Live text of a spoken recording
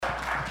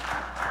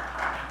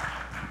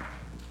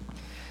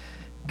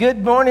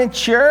Good morning,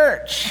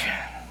 church.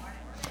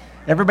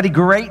 Everybody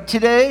great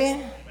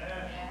today?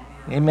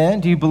 Amen.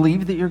 Do you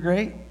believe that you're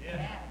great?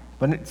 Yeah.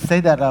 But say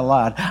that out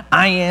loud.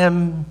 I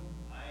am.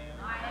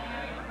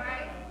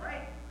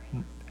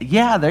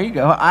 Yeah, there you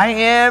go. I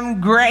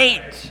am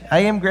great. I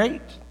am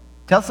great.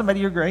 Tell somebody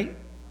you're great.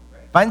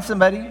 Find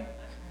somebody.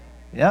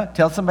 Yeah,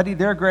 tell somebody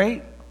they're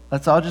great.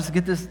 Let's all just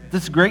get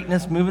this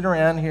greatness moving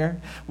around here.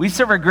 We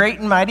serve a great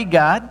and mighty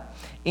God.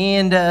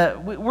 And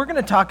we're going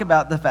to talk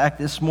about the fact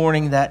this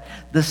morning that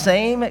the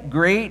same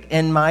great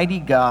and mighty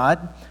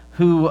God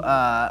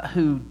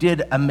who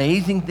did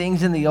amazing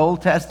things in the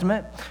Old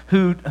Testament,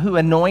 who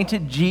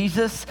anointed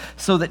Jesus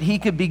so that he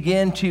could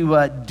begin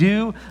to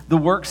do the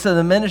works of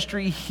the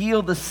ministry,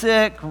 heal the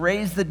sick,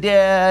 raise the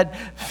dead,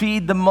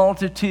 feed the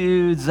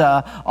multitudes,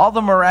 all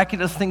the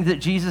miraculous things that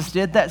Jesus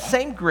did, that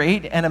same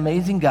great and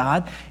amazing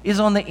God is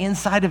on the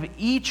inside of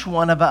each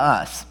one of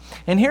us.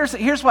 And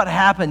here's what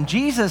happened.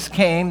 Jesus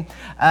came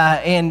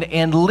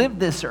and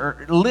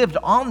lived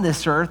on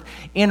this earth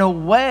in a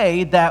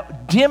way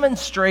that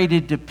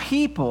demonstrated to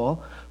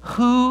people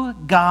who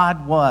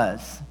God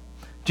was.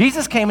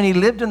 Jesus came and he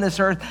lived on this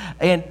earth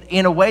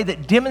in a way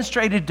that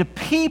demonstrated to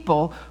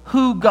people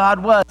who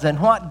God was and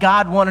what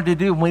God wanted to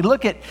do. When we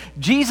look at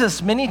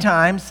Jesus many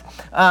times,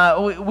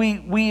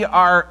 we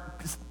are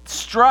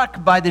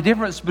struck by the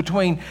difference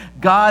between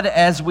God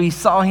as we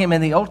saw him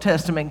in the Old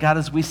Testament, God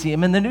as we see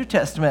him in the New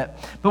Testament.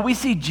 But we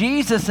see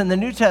Jesus in the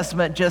New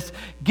Testament just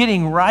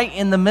getting right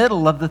in the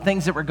middle of the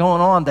things that were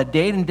going on, the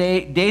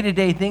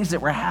day-to-day things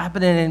that were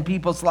happening in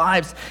people's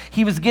lives.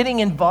 He was getting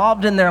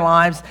involved in their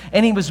lives,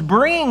 and he was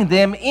bringing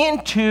them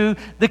into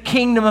the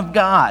kingdom of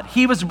God.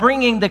 He was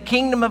bringing the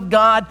kingdom of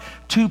God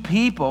to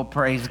people,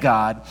 praise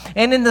God.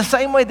 And in the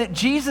same way that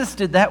Jesus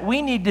did that,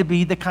 we need to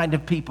be the kind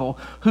of people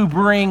who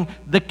bring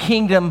the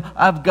kingdom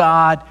of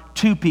God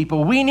to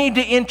people. We need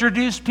to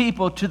introduce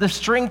people to the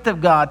strength of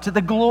God, to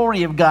the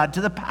glory of God, to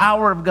the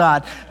power of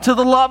God, to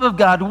the love of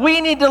God. We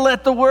need to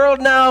let the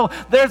world know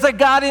there's a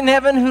God in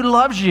heaven who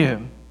loves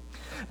you.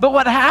 But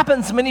what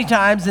happens many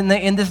times in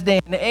this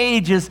day and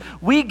age is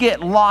we get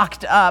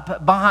locked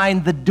up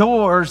behind the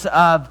doors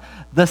of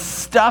the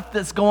stuff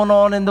that's going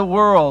on in the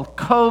world,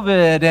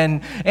 COVID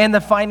and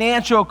the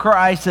financial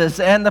crisis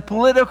and the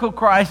political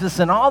crisis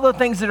and all the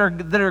things that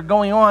are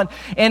going on.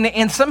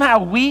 And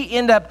somehow we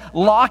end up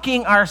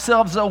locking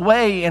ourselves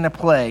away in a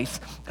place.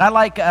 I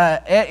like,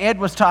 Ed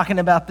was talking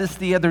about this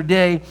the other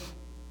day.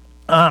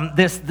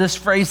 This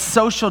phrase,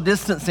 social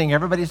distancing.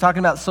 Everybody's talking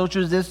about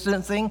social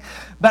distancing,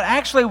 but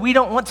actually we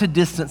don't want to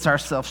distance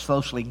ourselves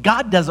socially.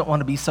 God doesn't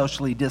want to be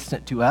socially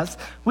distant to us.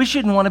 We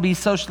shouldn't want to be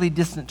socially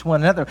distant to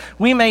one another.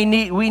 We may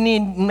need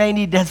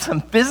to have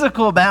some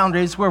physical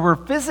boundaries where we're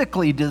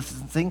physically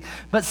distancing,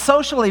 but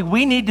socially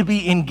we need to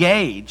be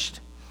engaged.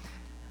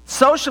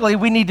 Socially,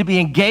 we need to be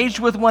engaged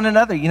with one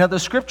another. You know, the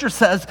scripture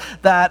says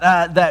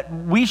that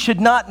we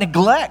should not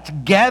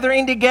neglect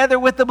gathering together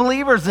with the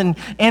believers, and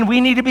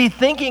we need to be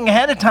thinking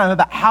ahead of time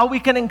about how we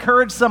can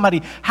encourage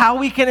somebody, how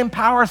we can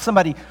empower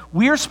somebody.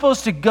 We're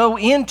supposed to go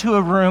into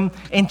a room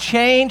and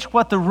change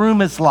what the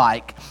room is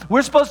like.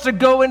 We're supposed to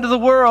go into the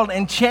world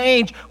and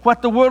change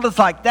what the world is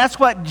like. That's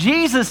what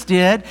Jesus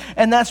did,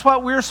 and that's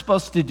what we're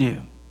supposed to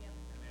do.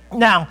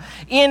 Now,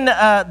 in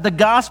the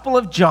Gospel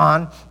of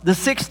John, the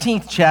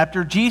 16th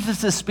chapter,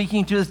 Jesus is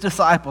speaking to his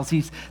disciples.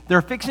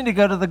 They're fixing to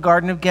go to the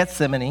Garden of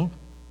Gethsemane,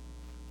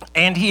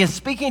 and he is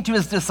speaking to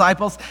his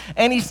disciples,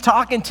 and he's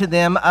talking to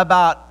them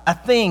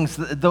about things,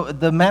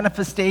 the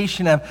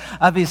manifestation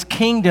of his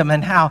kingdom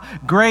and how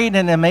great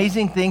and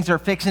amazing things are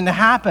fixing to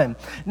happen.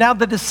 Now,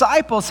 the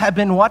disciples have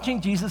been watching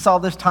Jesus all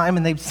this time,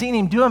 and they've seen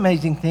him do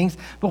amazing things,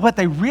 but what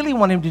they really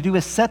want him to do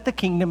is set the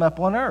kingdom up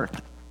on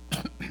earth.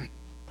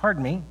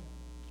 Pardon me.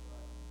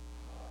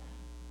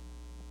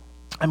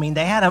 I mean,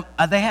 they had a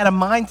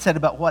mindset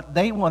about what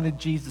they wanted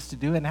Jesus to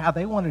do and how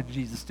they wanted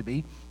Jesus to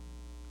be.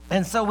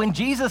 And so when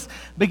Jesus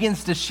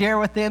begins to share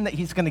with them that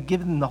he's going to give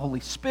them the Holy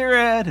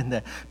Spirit and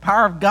the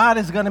power of God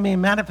is going to be a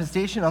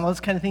manifestation on those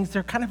kind of things,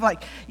 they're kind of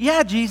like,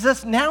 yeah,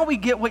 Jesus, now we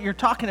get what you're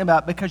talking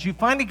about because you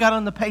finally got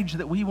on the page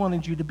that we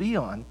wanted you to be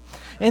on.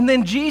 And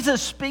then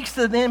Jesus speaks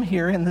to them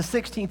here in the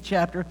 16th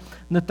chapter,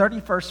 in the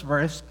 31st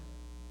verse.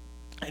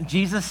 And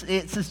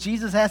it says,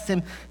 Jesus asked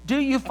him, do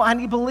you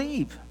finally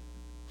believe?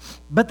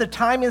 But the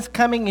time is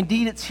coming,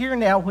 indeed it's here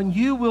now, when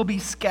you will be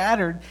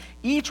scattered,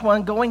 each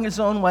one going his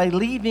own way,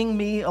 leaving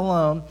me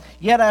alone.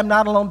 Yet I am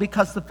not alone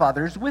because the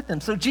Father is with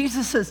him. So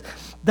Jesus says,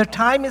 the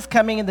time is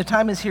coming and the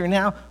time is here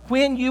now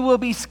when you will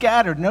be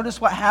scattered. Notice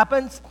what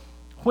happens?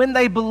 When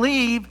they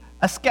believe,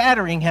 a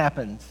scattering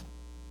happens.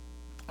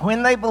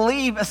 When they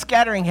believe, a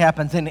scattering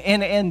happens.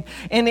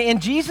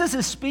 And Jesus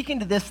is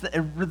speaking to this,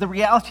 the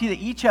reality that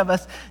each of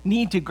us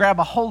need to grab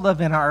a hold of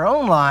in our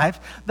own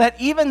life,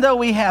 that even though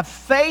we have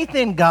faith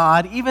in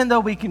God, even though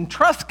we can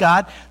trust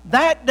God,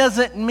 that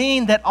doesn't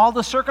mean that all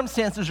the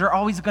circumstances are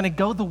always going to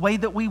go the way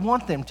that we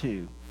want them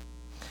to.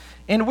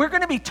 And we're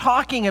going to be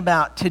talking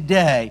about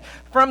today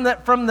from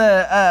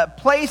the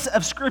place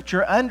of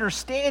Scripture,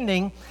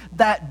 understanding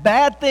that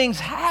bad things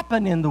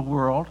happen in the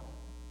world,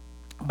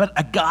 but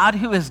a God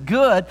who is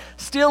good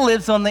still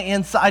lives on the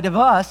inside of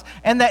us,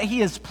 and that he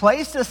has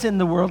placed us in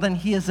the world and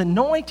he has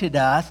anointed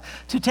us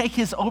to take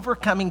his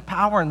overcoming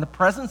power in the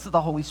presence of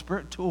the Holy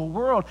Spirit to a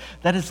world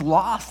that is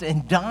lost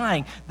and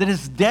dying, that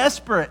is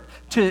desperate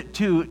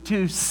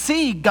to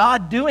see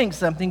God doing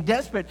something,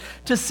 desperate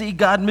to see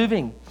God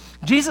moving.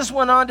 Jesus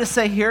went on to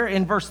say here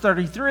in verse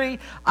 33,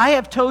 I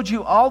have told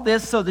you all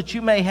this so that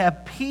you may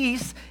have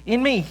peace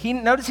in me.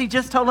 Notice he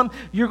just told them,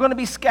 you're going to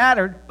be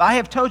scattered. I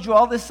have told you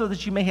all this so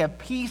that you may have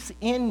peace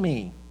in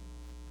me.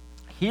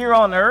 Here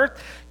on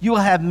earth, you will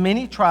have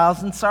many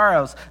trials and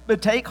sorrows,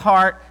 but take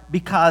heart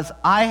because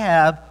I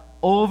have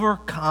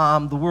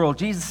overcome the world.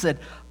 Jesus said,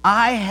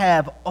 I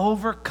have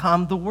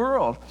overcome the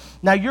world.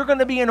 Now you're going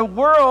to be in a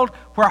world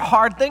where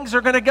hard things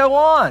are going to go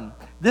on.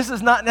 This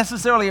is not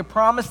necessarily a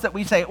promise that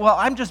we say, well,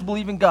 I'm just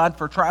believing God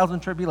for trials and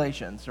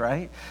tribulations,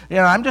 right? You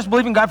know, I'm just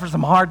believing God for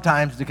some hard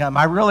times to come.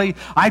 I really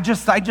want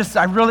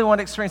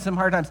to experience some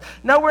hard times.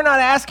 No, we're not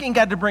asking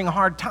God to bring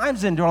hard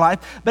times into our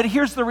life, but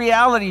here's the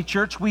reality,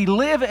 church. We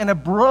live in a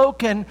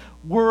broken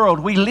world.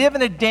 We live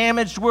in a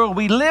damaged world.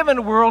 We live in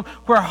a world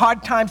where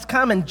hard times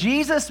come, and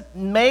Jesus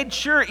made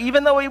sure,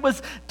 even though he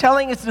was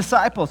telling his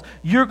disciples,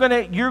 you're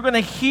gonna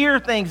hear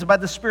things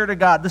about the Spirit of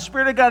God. The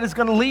Spirit of God is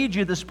going to lead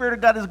you. The Spirit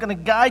of God is going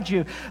to guide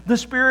you. The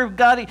Spirit of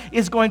God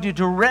is going to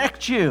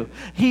direct you.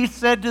 He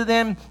said to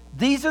them,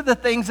 these are the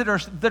things that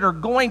are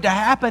going to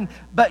happen,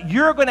 but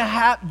you're going to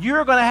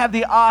have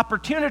the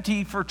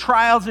opportunity for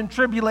trials and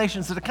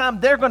tribulations to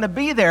come. They're going to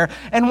be there,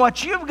 and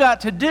what you've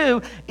got to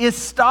do is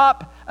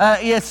stop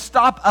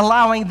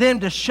allowing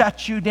them to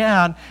shut you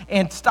down,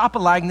 and stop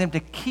allowing them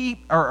to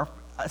keep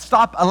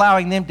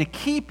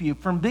you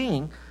from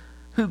being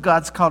who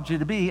God's called you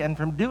to be, and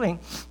from doing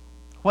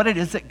what it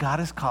is that God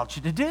has called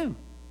you to do.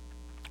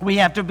 We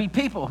have to be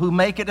people who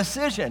make a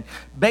decision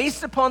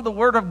based upon the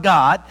Word of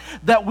God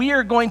that we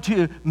are going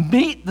to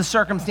meet the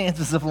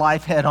circumstances of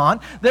life head on,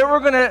 that we're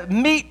going to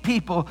meet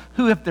people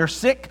who, if they're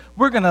sick,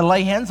 we're going to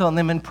lay hands on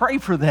them and pray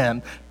for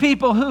them.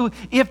 People who,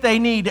 if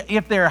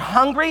they're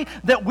hungry,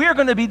 that we're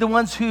going to be the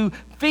ones who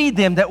feed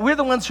them, that we're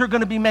the ones who are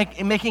going to be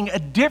making a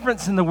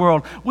difference in the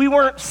world. We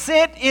weren't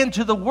sent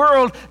into the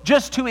world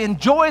just to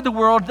enjoy the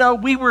world. No,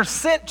 we were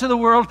sent to the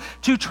world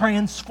to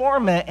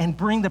transform it and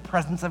bring the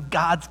presence of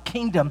God's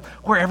kingdom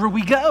wherever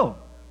we go.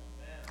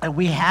 And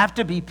we have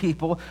to be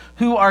people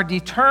who are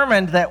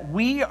determined that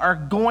we are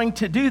going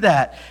to do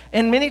that.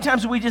 And many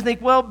times we just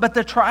think, well, but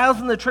the trials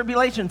and the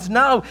tribulations.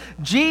 No,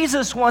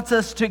 Jesus wants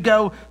us to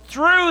go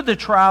through the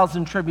trials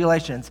and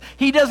tribulations.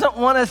 He doesn't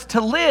want us to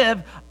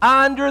live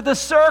under the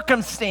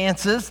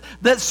circumstances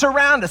that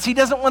surround us. He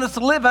doesn't want us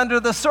to live under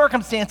the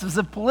circumstances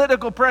of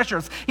political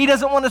pressures. He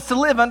doesn't want us to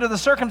live under the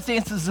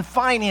circumstances of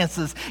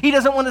finances. He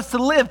doesn't want us to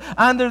live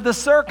under the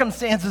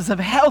circumstances of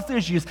health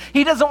issues.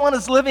 He doesn't want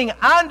us living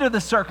under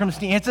the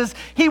circumstances.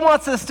 He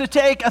wants us to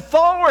take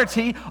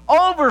authority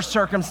over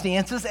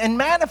circumstances and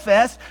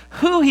manifest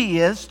who he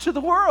is to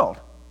the world.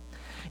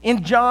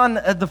 In John,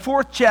 the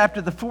 4th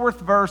chapter, the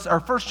 4th verse, or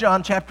 1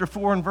 John chapter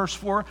 4 and verse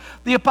 4,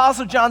 the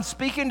Apostle John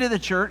speaking to the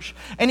church,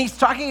 and he's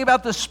talking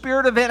about the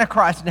spirit of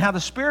Antichrist and how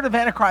the spirit of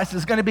Antichrist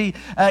is going to be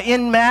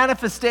in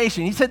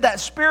manifestation. He said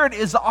that spirit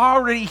is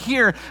already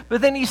here,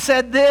 but then he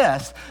said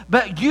this,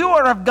 but you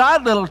are of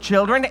God, little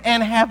children,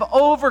 and have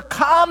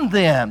overcome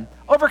them.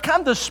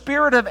 Overcome the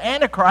spirit of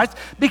Antichrist,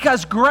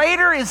 because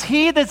greater is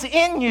he that's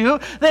in you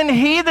than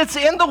he that's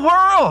in the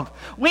world.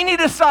 We need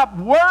to stop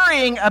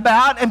worrying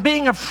about and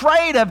being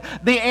afraid of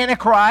the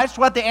Antichrist,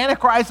 what the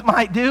Antichrist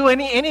might do,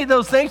 any of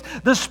those things.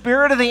 The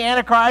spirit of the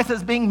Antichrist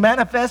is being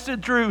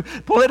manifested through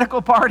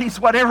political parties,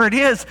 whatever it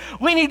is.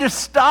 We need to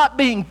stop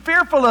being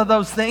fearful of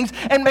those things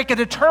and make a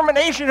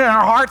determination in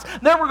our hearts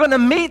that we're going to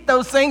meet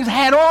those things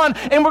head on,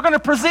 and we're going to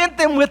present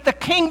them with the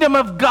kingdom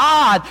of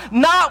God,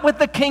 not with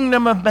the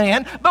kingdom of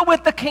man, but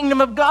with the kingdom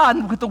of God,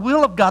 and with the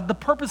will of God, the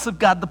purpose of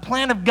God, the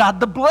plan of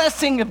God, the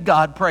blessing of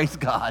God. Praise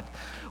God.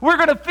 We're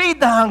going to feed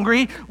the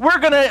hungry. We're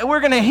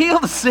going to heal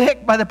the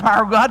sick by the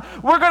power of God.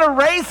 We're going to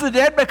raise the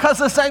dead because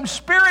the same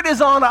spirit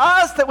is on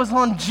us that was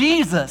on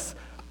Jesus.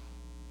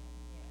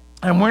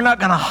 And we're not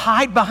going to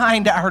hide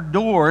behind our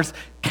doors,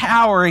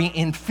 cowering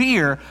in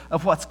fear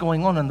of what's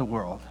going on in the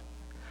world.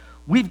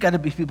 We've got to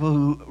be people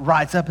who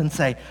rise up and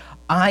say,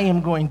 I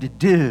am going to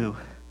do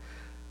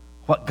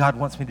what God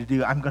wants me to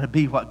do. I'm going to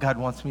be what God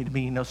wants me to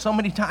be. You know, so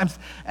many times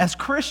as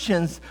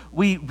Christians,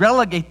 we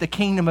relegate the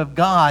kingdom of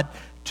God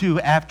to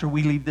after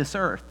we leave this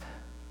earth.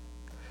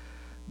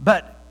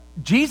 But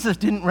Jesus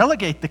didn't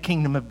relegate the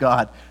kingdom of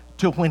God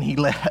to when he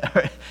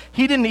left.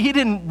 He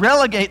didn't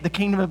relegate the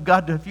kingdom of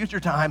God to a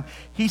future time.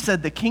 He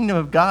said the kingdom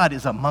of God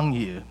is among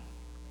you.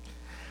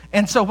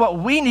 And so what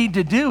we need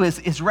to do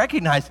is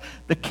recognize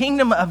the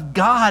kingdom of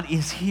God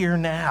is here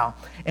now.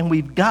 And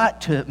we've got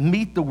to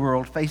meet the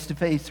world face to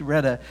face. I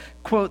read a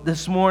quote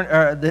this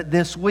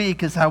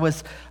week as I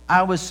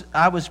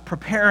was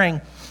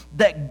preparing,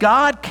 that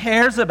God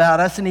cares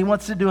about us and he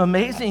wants to do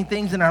amazing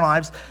things in our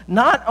lives,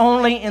 not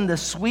only in the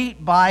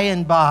sweet by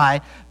and by,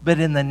 but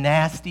in the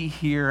nasty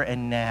here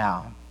and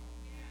now.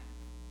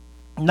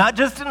 Not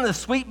just in the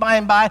sweet by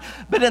and by,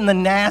 but in the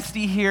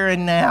nasty here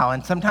and now.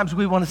 And sometimes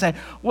we want to say,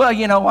 well,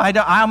 you know, I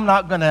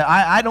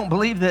don't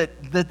believe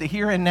that the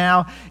here and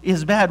now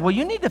is bad. Well,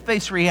 you need to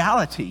face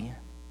reality,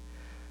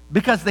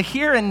 because the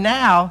here and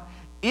now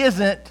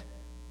isn't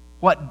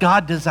what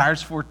God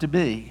desires for it to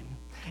be.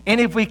 And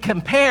if we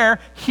compare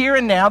here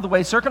and now, the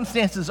way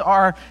circumstances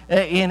are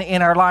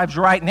in our lives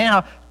right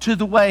now, to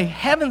the way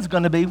heaven's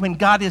going to be when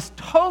God is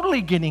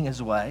totally getting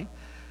his way,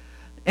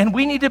 and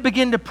we need to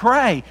begin to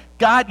pray,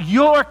 God,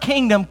 your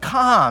kingdom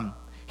come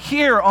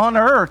here on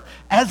earth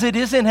as it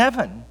is in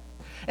heaven.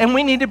 And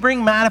we need to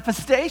bring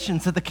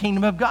manifestations of the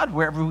kingdom of God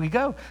wherever we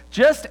go,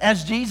 just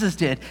as Jesus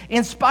did.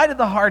 In spite of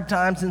the hard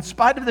times, in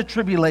spite of the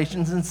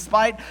tribulations, in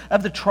spite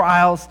of the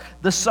trials,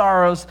 the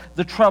sorrows,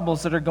 the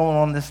troubles that are going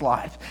on in this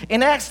life.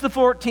 In Acts, the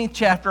 14th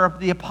chapter,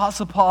 the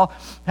Apostle Paul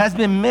has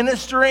been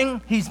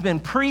ministering. He's been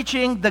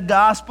preaching the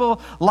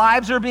gospel.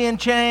 Lives are being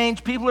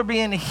changed. People are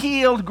being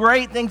healed.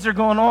 Great things are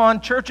going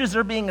on. Churches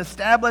are being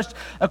established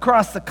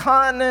across the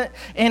continent.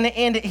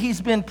 And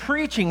he's been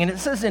preaching. And it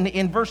says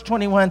in verse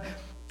 21,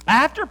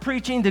 after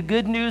preaching the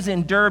good news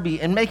in Derbe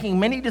and making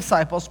many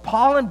disciples,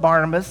 Paul and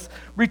Barnabas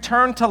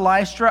returned to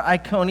Lystra,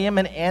 Iconium,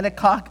 and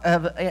Antioch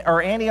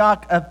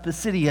of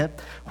Pisidia,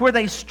 where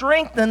they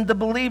strengthened the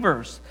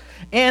believers.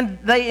 And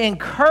they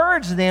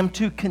encouraged them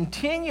to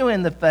continue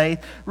in the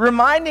faith,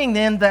 reminding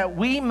them that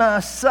we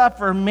must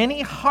suffer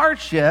many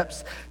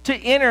hardships to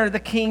enter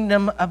the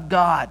kingdom of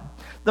God.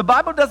 The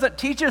Bible doesn't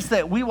teach us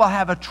that we will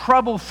have a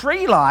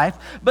trouble-free life,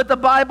 but the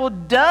Bible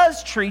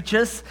does teach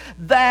us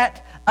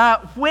that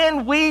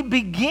when we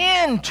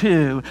begin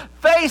to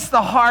face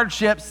the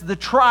hardships, the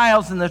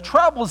trials, and the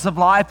troubles of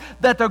life,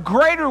 that the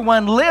greater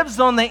one lives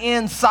on the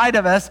inside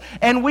of us,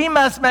 and we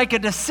must make a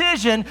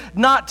decision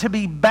not to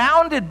be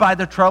bounded by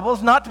the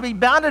troubles, not to be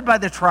bounded by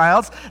the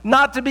trials,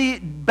 not to be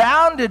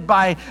bounded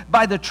by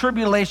the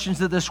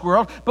tribulations of this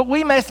world, but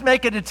we must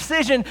make a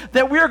decision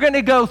that we're going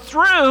to go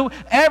through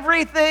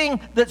everything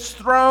that's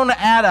thrown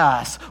at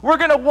us. We're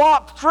going to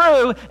walk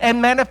through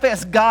and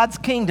manifest God's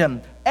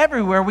kingdom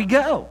everywhere we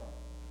go.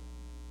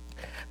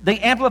 The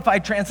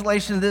Amplified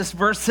translation of this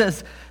verse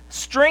says,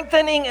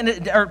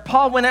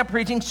 Paul went out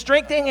preaching,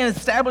 strengthening and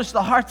established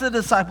the hearts of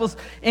the disciples,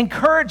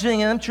 encouraging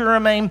them to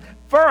remain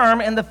firm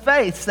in the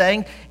faith,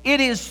 saying, it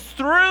is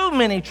through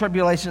many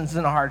tribulations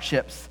and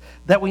hardships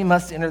that we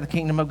must enter the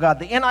kingdom of God.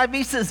 The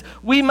NIV says,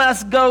 we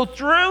must go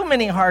through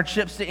many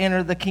hardships to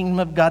enter the kingdom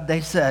of God,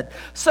 they said.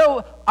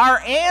 So our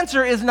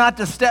answer is not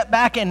to step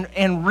back and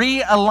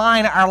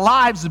realign our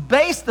lives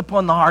based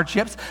upon the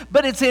hardships,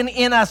 but it's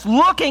in us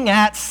looking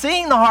at,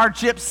 seeing the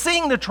hardships,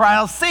 seeing the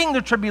trials, seeing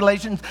the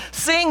tribulations,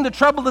 seeing the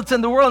trouble that's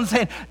in the world, and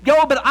saying,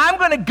 but I'm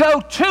going to go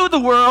to the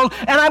world,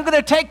 and I'm going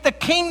to take the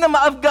kingdom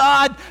of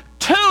God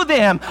to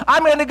them.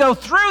 I'm going to go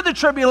through the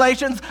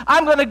tribulations.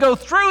 I'm going to go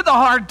through the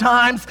hard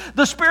times.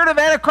 The spirit of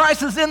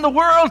Antichrist is in the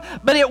world,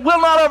 but it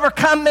will not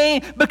overcome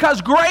me, because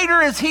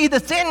greater is he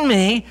that's in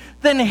me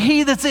than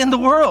he that's in the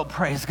world.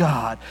 Praise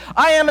God.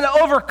 I am an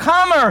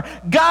overcomer.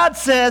 God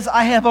says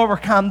I have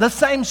overcome. The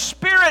same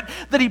spirit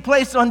that he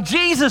placed on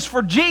Jesus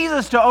for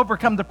Jesus to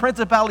overcome the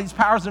principalities,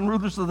 powers, and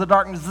rulers of the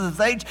darkness of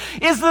this age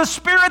is the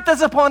spirit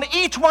that's upon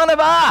each one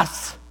of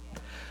us.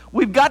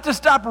 We've got to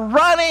stop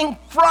running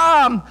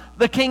from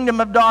the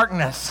kingdom of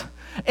darkness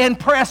and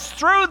press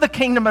through the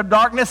kingdom of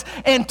darkness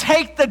and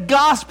take the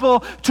gospel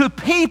to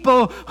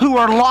people who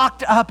are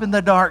locked up in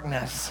the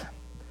darkness.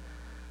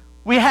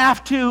 We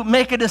have to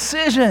make a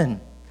decision.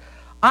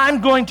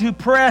 I'm going to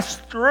press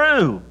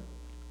through.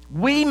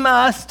 We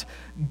must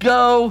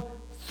go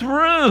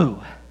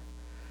through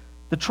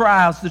the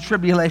trials, the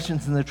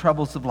tribulations, and the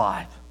troubles of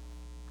life.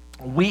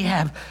 We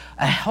have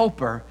a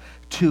helper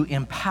to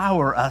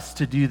empower us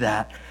to do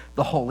that.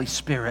 The Holy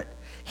Spirit.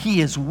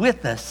 He is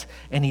with us,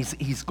 and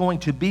he's going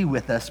to be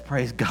with us,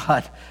 praise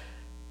God,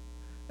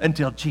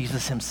 until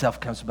Jesus himself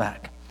comes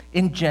back.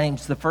 In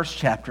James, the first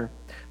chapter,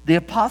 the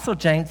Apostle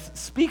James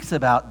speaks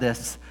about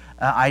this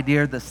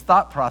idea, this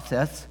thought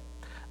process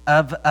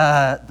of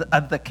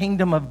the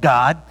kingdom of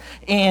God,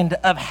 and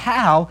of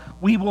how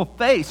we will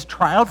face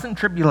trials and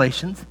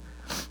tribulations,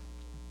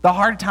 the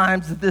hard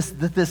times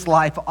that this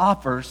life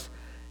offers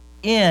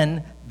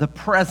in the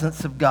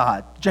presence of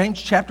God. James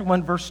chapter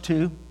 1, verse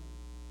 2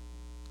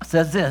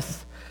 says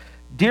this,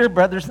 dear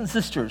brothers and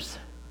sisters,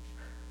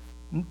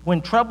 when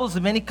troubles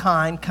of any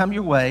kind come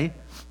your way,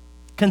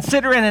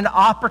 consider it an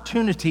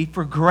opportunity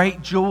for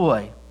great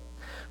joy.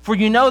 For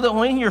you know that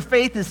when your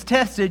faith is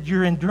tested,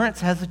 your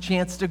endurance has a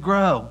chance to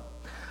grow.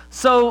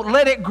 So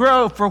let it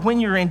grow, for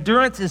when your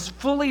endurance is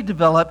fully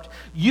developed,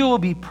 you will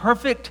be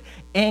perfect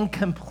and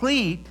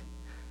complete,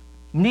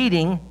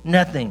 needing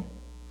nothing.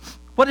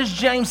 What does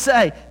James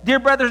say? Dear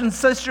brothers and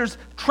sisters,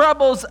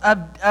 troubles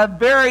of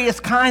various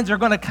kinds are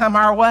going to come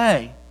our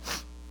way.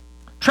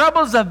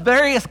 Troubles of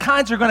various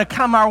kinds are going to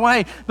come our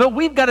way, but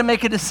we've got to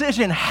make a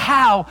decision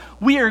how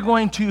we are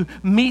going to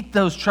meet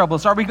those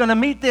troubles. Are we going to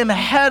meet them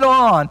head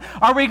on?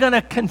 Are we going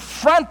to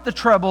confront the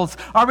troubles?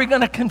 Are we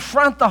going to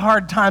confront the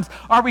hard times?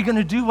 Are we going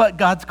to do what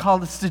God's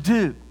called us to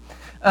do?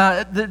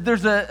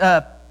 There's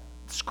a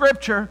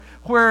scripture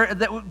where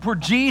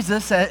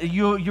Jesus,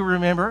 you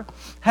remember,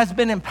 has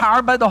been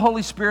empowered by the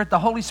Holy Spirit. The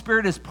Holy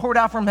Spirit is poured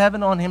out from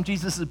heaven on him.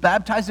 Jesus is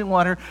baptized in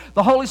water.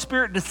 The Holy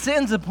Spirit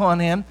descends upon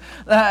him.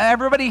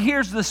 Everybody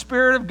hears the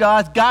Spirit of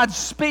God. God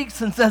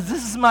speaks and says,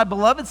 "This is my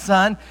beloved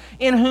Son,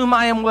 in whom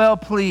I am well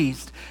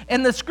pleased."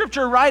 And the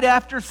scripture right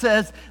after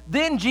says,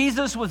 "Then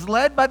Jesus was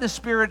led by the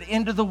Spirit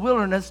into the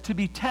wilderness to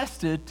be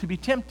tested, to be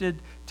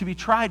tempted, to be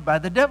tried by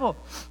the devil."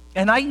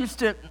 And I used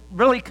to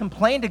really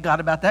complain to God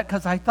about that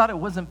because I thought it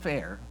wasn't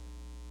fair.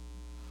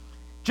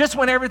 Just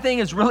when everything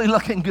is really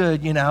looking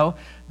good,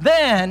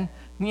 then,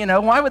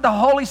 why would the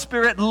Holy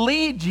Spirit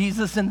lead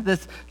Jesus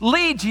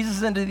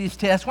into these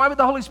tests? Why would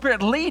the Holy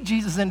Spirit lead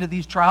Jesus into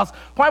these trials?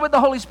 Why would the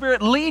Holy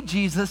Spirit lead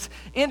Jesus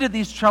into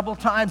these troubled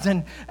times?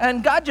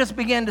 And God just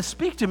began to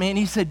speak to me, and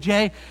he said,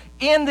 "Jay,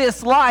 in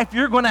this life,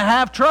 you're going to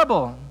have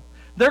trouble.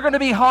 There are going to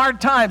be hard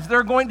times. There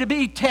are going to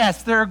be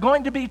tests. There are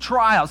going to be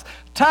trials.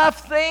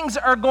 Tough things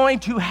are going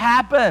to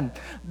happen.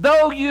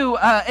 Though you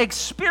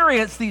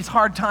experience these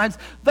hard times,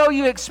 though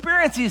you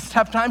experience these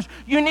tough times,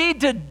 you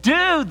need to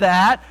do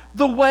that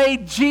the way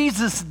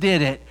Jesus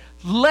did it,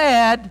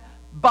 led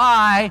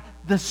by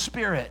the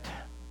Spirit."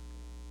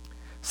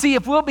 See,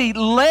 if we'll be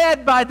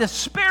led by the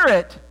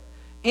Spirit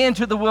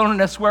into the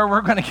wilderness where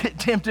we're going to get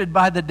tempted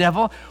by the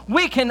devil,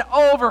 we can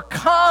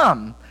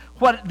overcome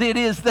what it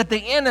is that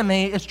the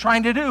enemy is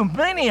trying to do.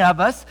 Many of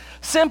us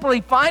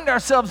simply find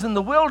ourselves in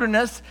the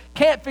wilderness,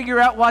 can't figure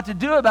out what to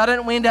do about it,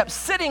 and we end up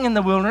sitting in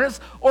the wilderness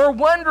or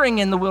wandering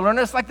in the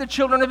wilderness like the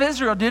children of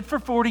Israel did for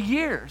 40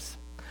 years.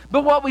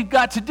 But what we've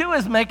got to do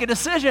is make a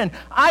decision.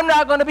 I'm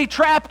not going to be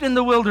trapped in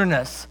the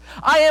wilderness.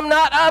 I am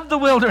not of the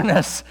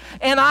wilderness.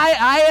 And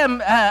I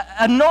am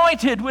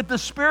anointed with the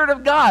Spirit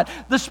of God.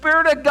 The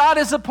Spirit of God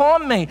is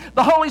upon me.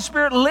 The Holy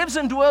Spirit lives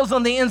and dwells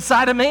on the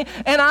inside of me.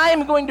 And I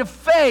am going to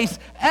face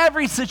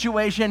every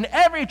situation,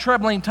 every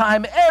troubling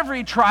time,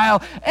 every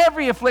trial,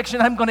 every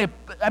affliction. I'm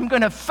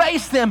going to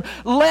face them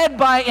led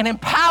by and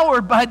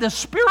empowered by the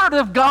Spirit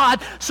of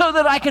God so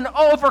that I can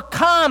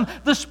overcome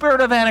the spirit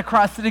of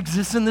Antichrist that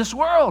exists in this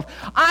world.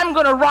 I'm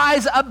going to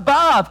rise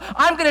above.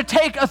 I'm going to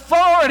take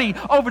authority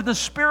over the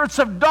spirits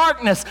of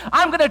darkness.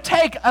 I'm going to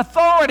take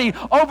authority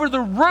over the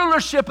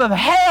rulership of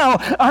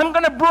hell. I'm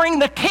going to bring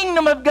the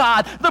kingdom of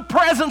God, the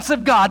presence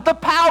of God, the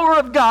power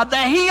of God,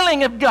 the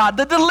healing of God,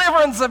 the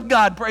deliverance of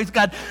God, praise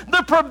God,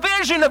 the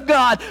provision of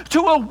God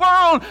to a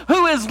world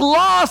who is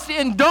lost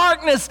in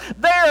darkness.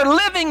 They're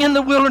living in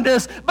the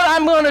wilderness, but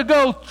I'm going to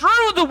go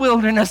through the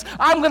wilderness.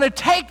 I'm going to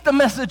take the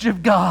message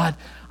of God.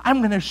 I'm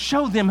going to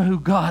show them who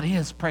God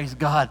is, praise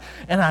God,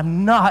 and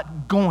I'm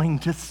not going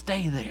to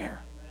stay there.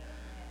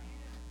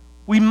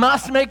 We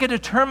must make a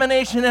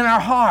determination in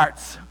our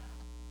hearts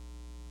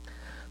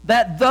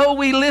that though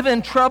we live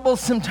in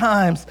troublesome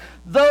times,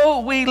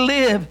 though we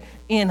live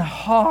in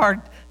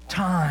hard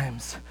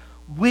times,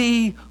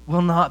 we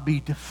will not be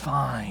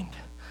defined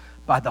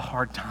by the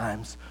hard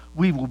times.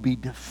 We will be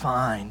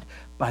defined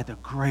by the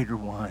greater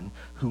one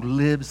who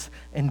lives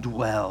and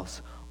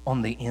dwells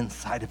on the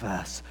inside of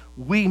us.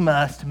 We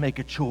must make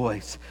a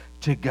choice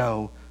to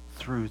go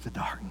through the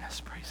darkness,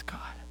 praise God.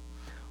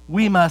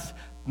 We must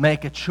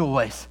make a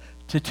choice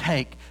to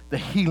take the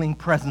healing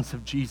presence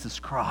of Jesus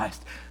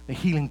Christ, the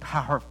healing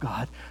power of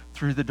God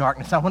through the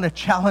darkness. I want to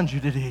challenge you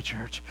today,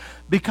 church,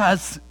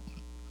 because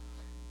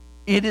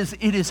it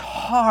is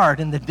hard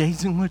in the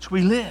days in which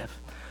we live.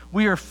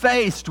 We are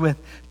faced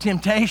with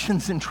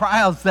temptations and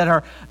trials that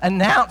are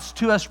announced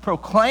to us,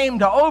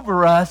 proclaimed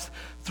over us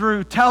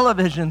through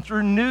television,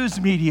 through news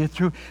media,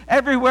 through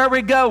everywhere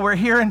we go. We're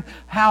hearing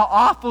how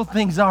awful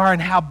things are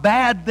and how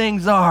bad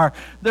things are.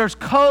 There's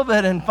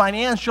COVID and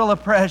financial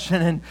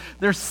oppression, and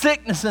there's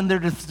sickness and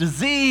there's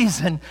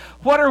disease. And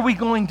what are we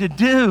going to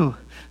do?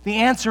 The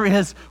answer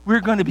is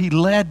we're going to be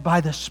led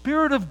by the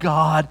Spirit of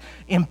God,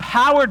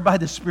 empowered by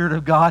the Spirit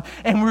of God,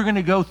 and we're going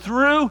to go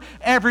through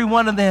every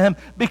one of them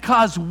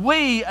because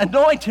we,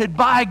 anointed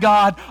by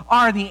God,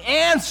 are the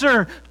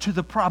answer to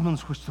the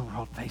problems which the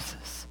world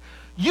faces.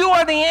 You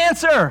are the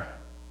answer.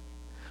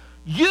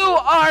 You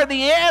are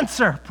the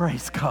answer,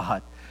 praise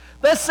God.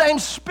 The same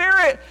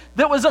Spirit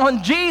that was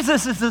on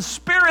Jesus is the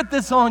Spirit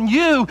that's on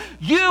you.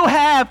 You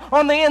have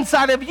on the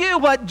inside of you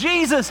what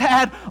Jesus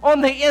had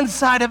on the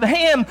inside of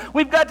him.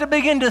 We've got to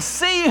begin to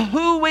see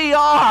who we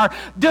are,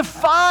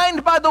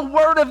 defined by the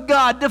Word of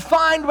God,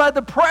 defined by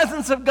the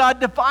presence of God,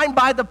 defined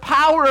by the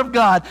power of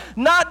God,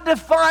 not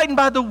defined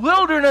by the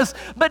wilderness,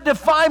 but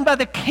defined by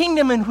the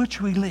kingdom in which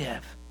we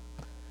live.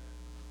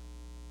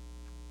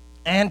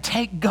 And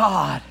take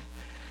God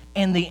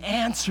and the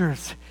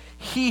answers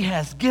He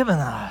has given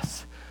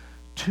us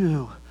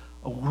to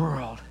a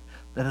world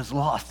that is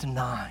lost and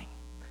dying.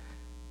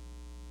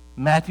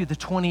 Matthew, the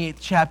 28th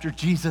chapter,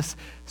 Jesus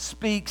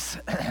speaks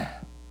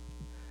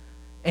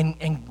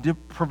and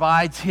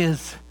provides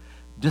His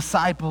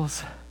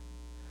disciples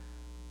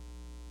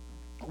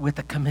with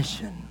a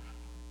commission.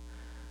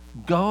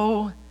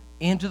 Go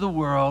into the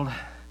world,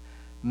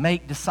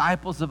 make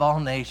disciples of all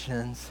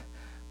nations,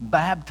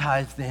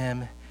 baptize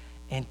them,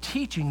 and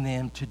teaching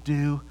them to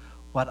do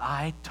what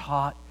I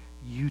taught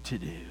you to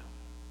do.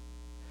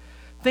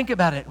 Think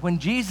about it. When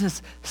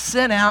Jesus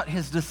sent out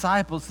his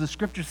disciples, the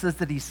scripture says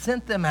that he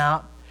sent them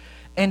out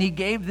and he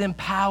gave them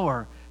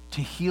power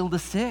to heal the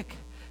sick,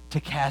 to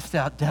cast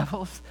out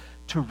devils,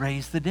 to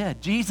raise the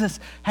dead. Jesus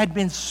had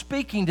been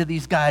speaking to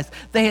these guys.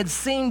 They had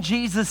seen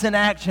Jesus in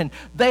action.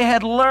 They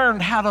had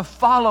learned how to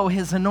follow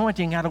his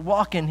anointing, how to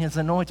walk in his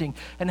anointing,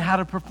 and how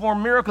to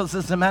perform miracles.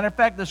 As a matter of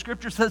fact, the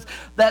scripture says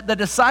that the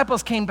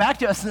disciples came back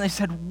to us and they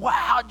said,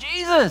 "Wow,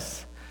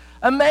 Jesus,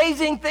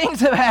 amazing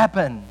things have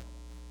happened.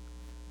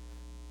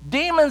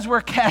 Demons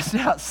were cast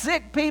out.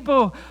 Sick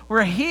people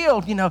were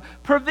healed.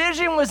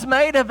 Provision was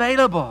made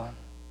available."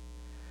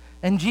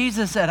 And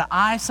Jesus said,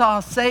 "I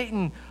saw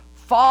Satan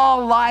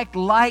fall like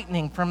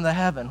lightning from the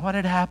heaven." What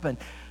had happened?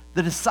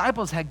 The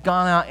disciples had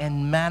gone out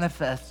and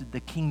manifested the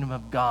kingdom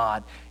of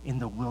God in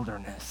the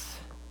wilderness.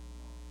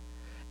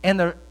 And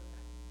the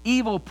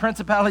evil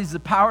principalities, the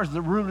powers,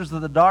 the rulers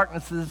of the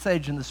darkness of this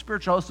age, and the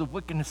spiritual hosts of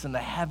wickedness in the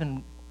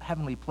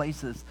heavenly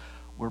places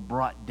were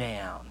brought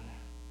down.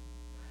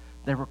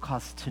 They were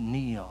caused to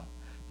kneel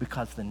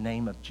because the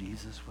name of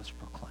Jesus was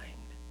proclaimed.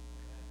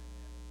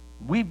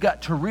 We've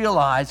got to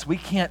realize we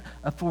can't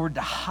afford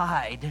to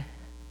hide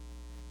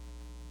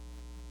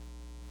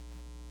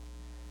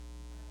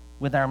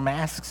with our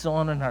masks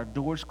on and our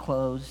doors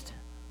closed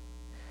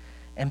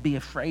and be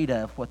afraid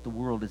of what the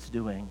world is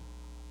doing.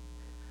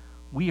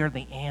 We are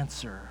the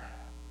answer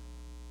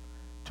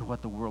to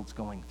what the world's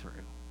going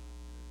through.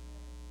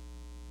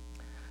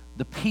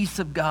 The peace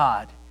of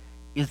God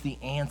is the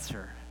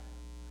answer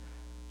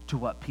to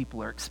what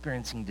people are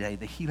experiencing today.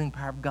 The healing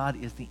power of God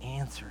is the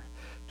answer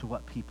to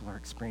what people are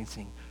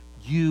experiencing.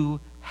 You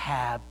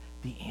have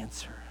the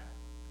answer.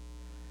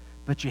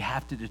 But you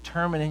have to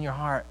determine in your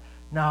heart,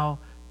 no,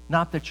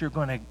 not that you're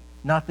going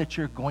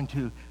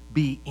to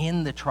be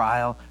in the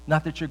trial,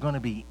 not that you're going to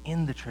be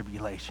in the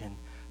tribulation,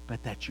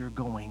 but that you're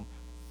going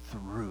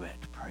through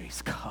it.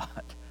 Praise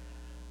God.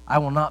 I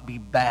will not be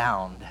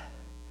bound.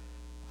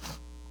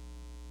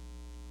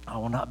 I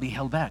will not be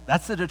held back.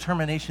 That's the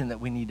determination that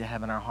we need to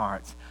have in our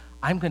hearts.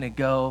 I'm going to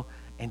go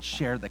and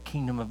share the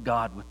kingdom of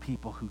God with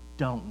people who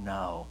don't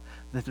know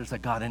that there's a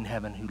God in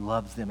heaven who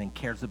loves them and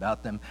cares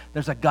about them.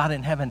 There's a God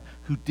in heaven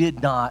who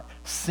did not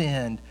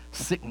send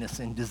sickness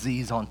and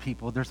disease on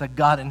people. There's a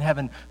God in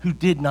heaven who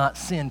did not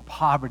send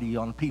poverty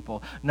on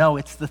people. No,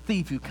 it's the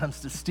thief who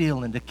comes to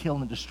steal and to kill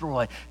and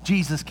destroy.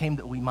 Jesus came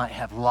that we might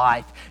have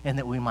life and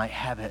that we might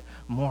have it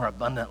more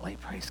abundantly.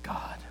 Praise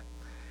God.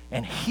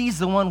 And he's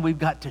the one we've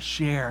got to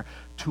share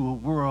to a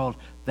world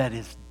that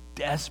is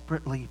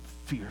desperately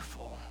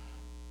fearful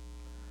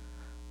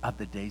of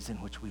the days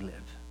in which we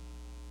live.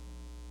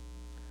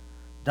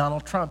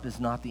 Donald Trump is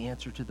not the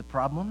answer to the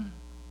problem.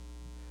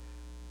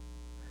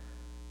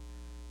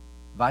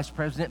 Vice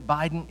President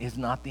Biden is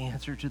not the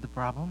answer to the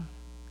problem.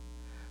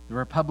 The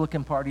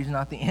Republican Party is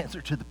not the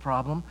answer to the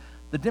problem.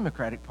 The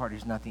Democratic Party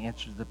is not the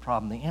answer to the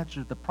problem. The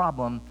answer to the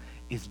problem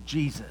is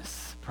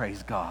Jesus,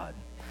 praise God.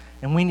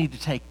 And we need to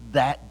take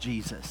that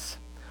Jesus.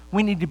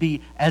 We need to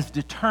be as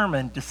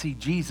determined to see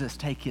Jesus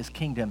take his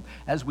kingdom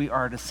as we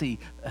are to see,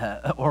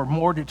 or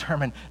more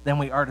determined than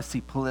we are to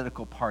see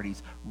political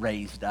parties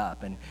raised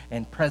up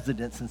and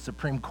presidents and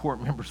Supreme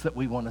Court members that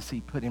we want to see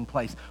put in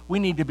place. We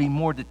need to be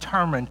more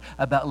determined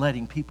about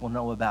letting people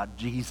know about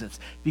Jesus.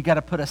 If you got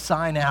to put a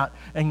sign out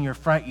in your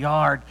front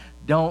yard,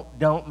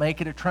 don't make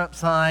it a Trump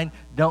sign.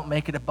 Don't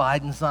make it a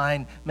Biden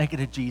sign. Make it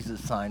a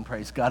Jesus sign.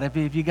 Praise God. If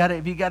you got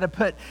to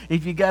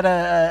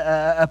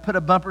put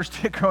a bumper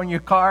sticker on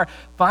your car,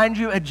 find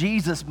you a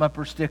Jesus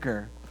bumper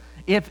sticker.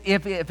 If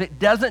it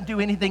doesn't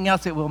do anything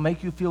else, it will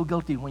make you feel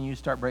guilty when you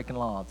start breaking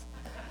laws.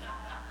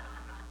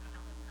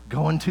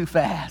 Going too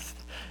fast.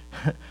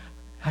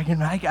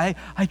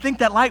 I think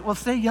that light will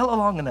stay yellow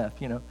long enough.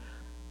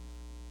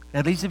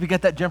 At least if you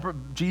get that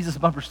Jesus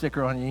bumper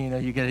sticker on you,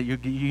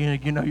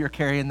 you know you're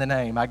carrying the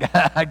name. I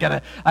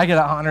gotta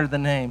honor the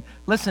name.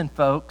 Listen,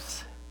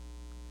 folks,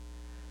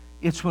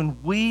 it's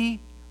when we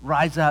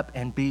rise up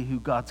and be who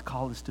God's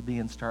called us to be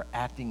and start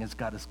acting as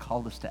God has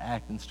called us to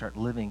act and start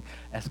living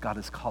as God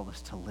has called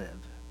us to live,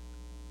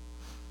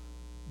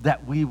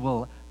 that we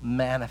will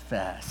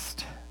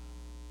manifest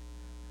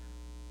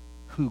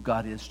who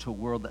God is to a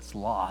world that's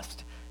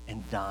lost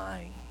and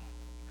dying,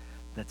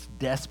 that's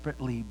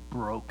desperately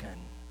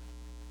broken,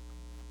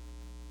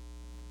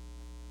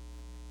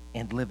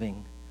 and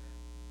living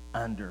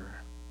under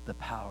the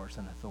powers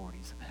and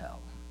authorities of hell.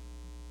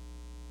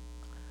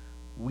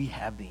 We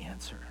have the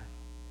answer.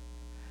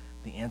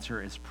 The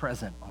answer is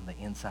present on the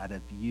inside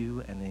of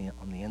you and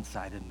on the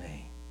inside of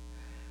me.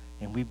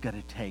 And we've got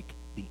to take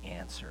the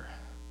answer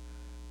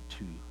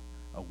to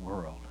a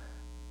world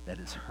that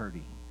is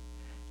hurting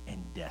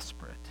and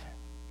desperate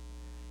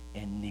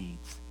and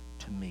needs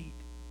to meet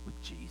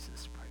with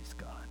Jesus. Praise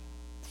God.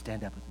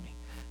 Stand up with me.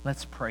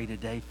 Let's pray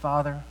today.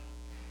 Father,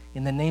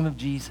 in the name of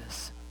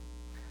Jesus,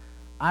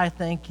 I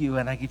thank you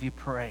and I give you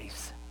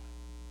praise.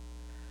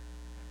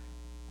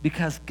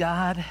 Because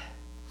God,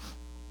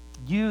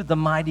 you, the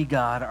mighty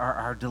God, are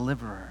our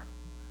deliverer.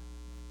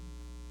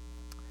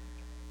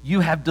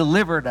 You have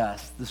delivered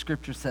us, the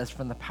scripture says,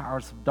 from the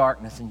powers of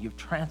darkness, and you've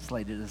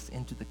translated us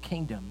into the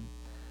kingdom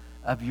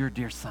of your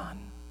dear Son.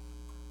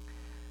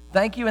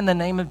 Thank you in the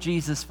name of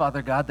Jesus,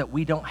 Father God, that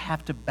we don't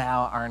have to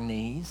bow our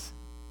knees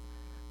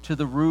to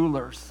the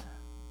rulers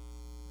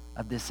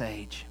of this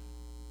age.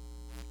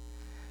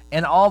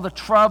 And all the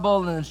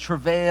trouble and the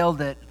travail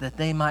that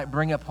they might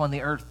bring upon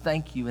the earth,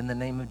 thank you in the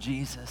name of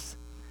Jesus,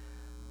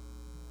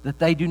 that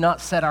they do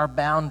not set our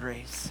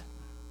boundaries.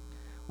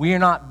 We are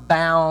not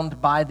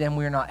bound by them.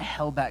 We are not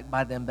held back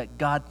by them. But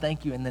God,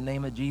 thank you in the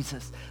name of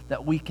Jesus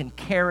that we can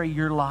carry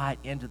your light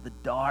into the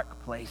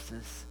dark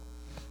places.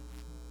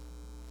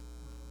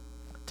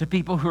 To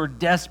people who are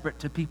desperate,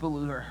 to people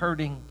who are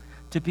hurting,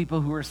 to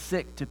people who are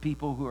sick, to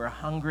people who are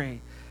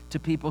hungry, to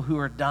people who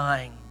are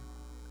dying.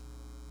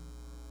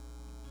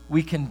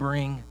 We can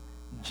bring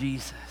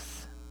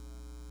Jesus.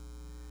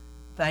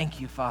 Thank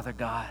you, Father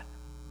God,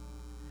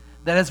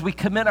 that as we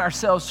commit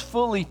ourselves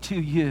fully to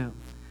you,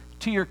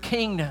 to your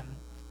kingdom,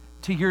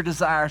 to your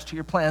desires, to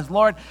your plans.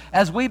 Lord,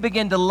 as we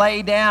begin to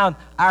lay down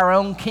our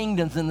own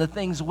kingdoms and the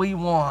things we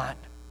want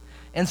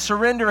and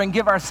surrender and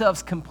give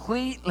ourselves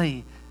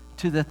completely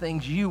to the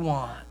things you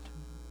want,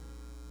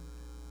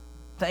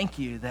 thank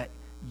you that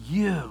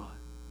your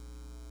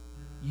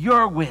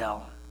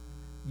will,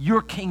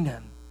 your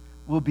kingdom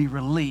will be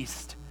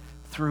released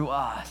through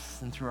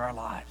us and through our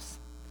lives.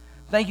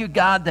 Thank you,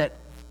 God, that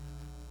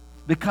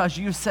because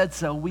you said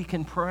so, we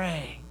can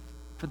pray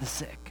for the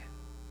sick.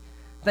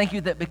 Thank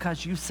you that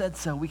because you said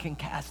so, we can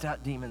cast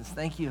out demons.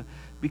 Thank you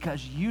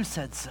because you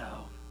said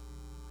so,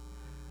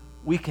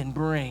 we can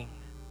bring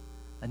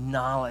a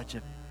knowledge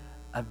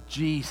of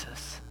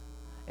Jesus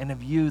and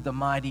of you, the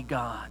mighty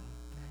God,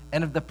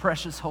 and of the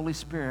precious Holy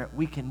Spirit.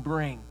 We can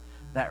bring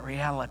that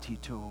reality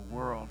to a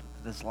world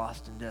that is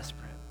lost and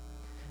desperate.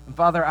 And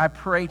Father, I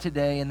pray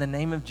today in the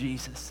name of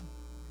Jesus,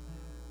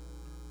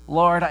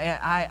 Lord,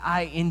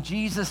 I in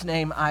Jesus'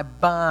 name, I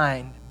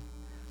bind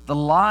the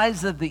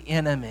lies of the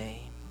enemy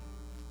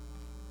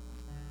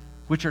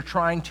which are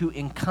trying to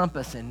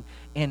encompass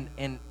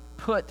and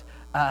put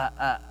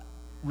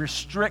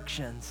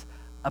restrictions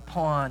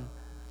upon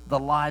the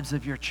lives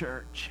of your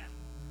church.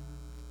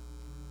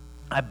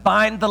 I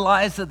bind the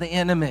lies of the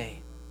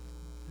enemy.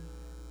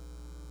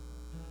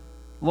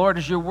 Lord,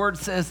 as your word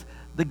says,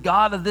 the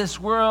God of this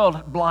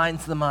world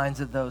blinds the minds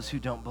of those who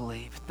don't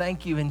believe.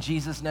 Thank you in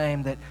Jesus'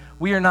 name that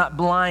we are not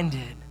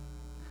blinded,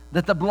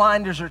 that the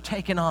blinders are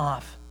taken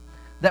off,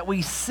 that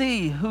we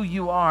see who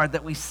you are,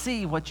 that we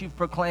see what you've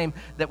proclaimed,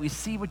 that we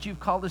see what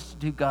you've called us to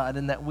do, God,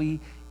 and that we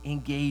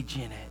engage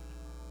in it.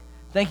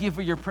 Thank you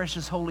for your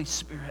precious Holy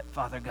Spirit,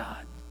 Father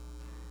God.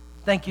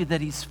 Thank you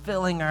that he's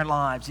filling our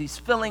lives. He's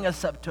filling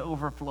us up to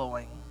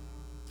overflowing.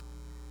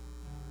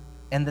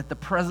 And that the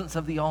presence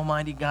of the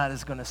Almighty God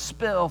is going to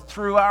spill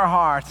through our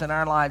hearts and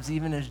our lives,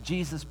 even as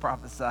Jesus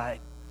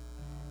prophesied.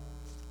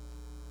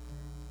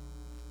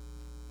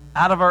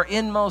 Out of our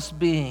inmost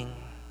being,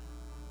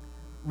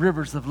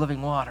 rivers of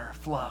living water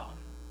flow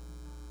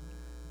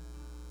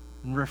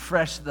and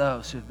refresh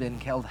those who have been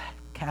held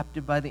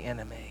captive by the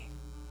enemy,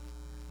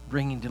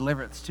 bringing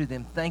deliverance to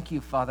them. Thank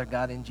you, Father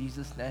God, in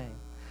Jesus' name,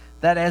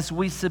 that as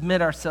we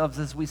submit ourselves,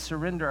 as we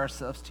surrender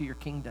ourselves to your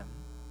kingdom,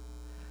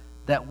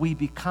 that we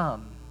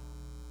become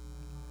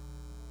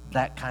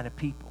that kind of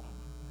people.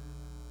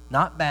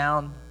 Not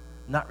bound,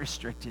 not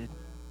restricted,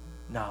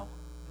 no.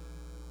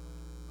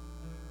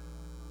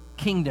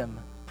 Kingdom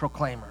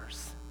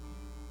proclaimers.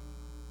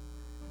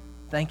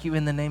 Thank you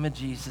in the name of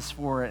Jesus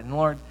for it. And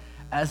Lord,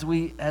 as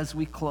we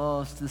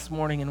close this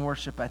morning in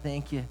worship, I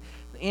thank you.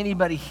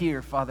 Anybody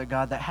here, Father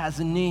God, that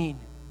has a need,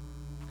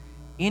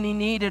 any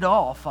need at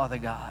all, Father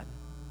God.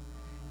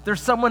 If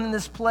there's someone in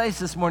this place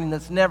this morning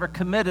that's never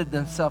committed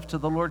themselves to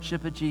the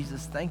Lordship of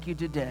Jesus, thank you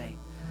today,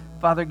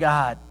 Father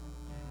God,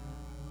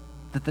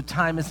 that the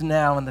time is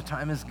now and the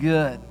time is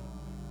good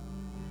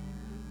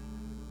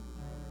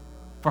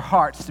for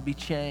hearts to be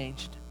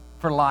changed,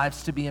 for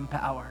lives to be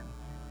empowered.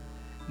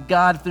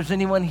 God, if there's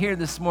anyone here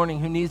this morning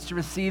who needs to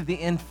receive the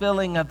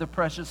infilling of the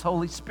precious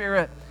Holy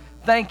Spirit,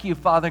 thank you,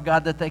 Father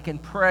God, that they can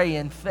pray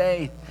in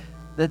faith,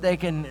 that they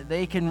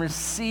can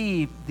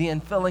receive the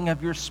infilling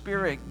of your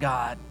Spirit,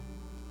 God.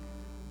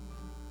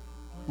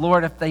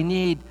 Lord, if they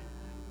need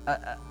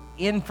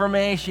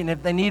information,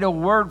 if they need a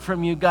word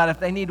from you, God, if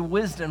they need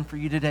wisdom for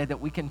you today,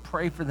 that we can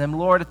pray for them.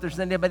 Lord, if there's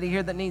anybody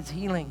here that needs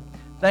healing,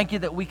 thank you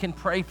that we can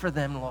pray for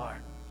them, Lord.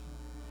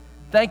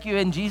 Thank you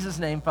in Jesus'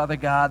 name, Father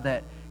God,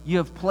 that you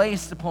have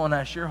placed upon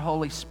us your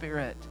Holy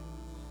Spirit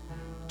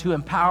to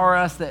empower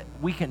us that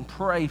we can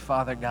pray,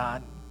 Father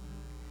God,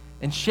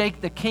 and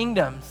shake the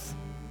kingdoms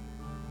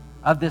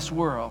of this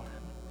world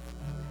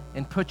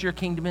and put your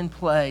kingdom in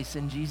place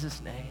in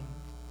Jesus' name.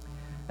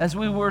 As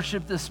we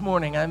worship this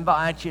morning, I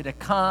invite you to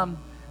come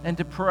and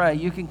to pray.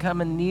 You can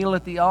come and kneel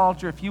at the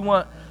altar. If you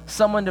want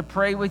someone to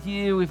pray with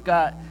you, we've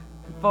got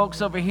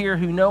folks over here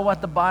who know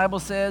what the Bible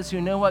says, who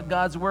know what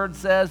God's Word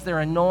says. They're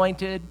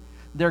anointed.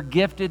 They're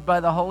gifted by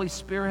the Holy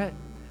Spirit.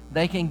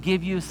 They can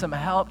give you some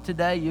help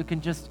today. You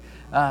can just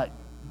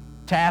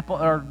tap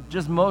or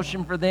just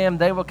motion for them.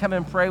 They will come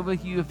and pray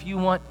with you if you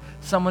want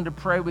someone to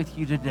pray with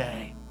you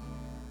today.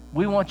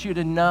 We want you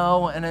to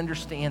know and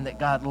understand that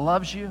God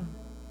loves you,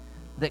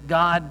 that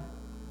God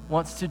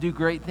wants to do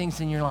great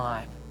things in your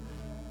life.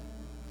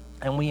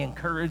 And we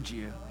encourage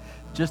you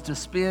just to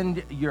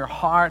spend your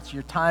hearts,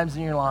 your times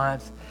in your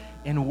lives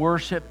in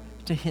worship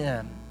to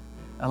Him,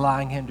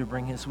 allowing Him to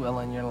bring His will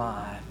in your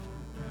life.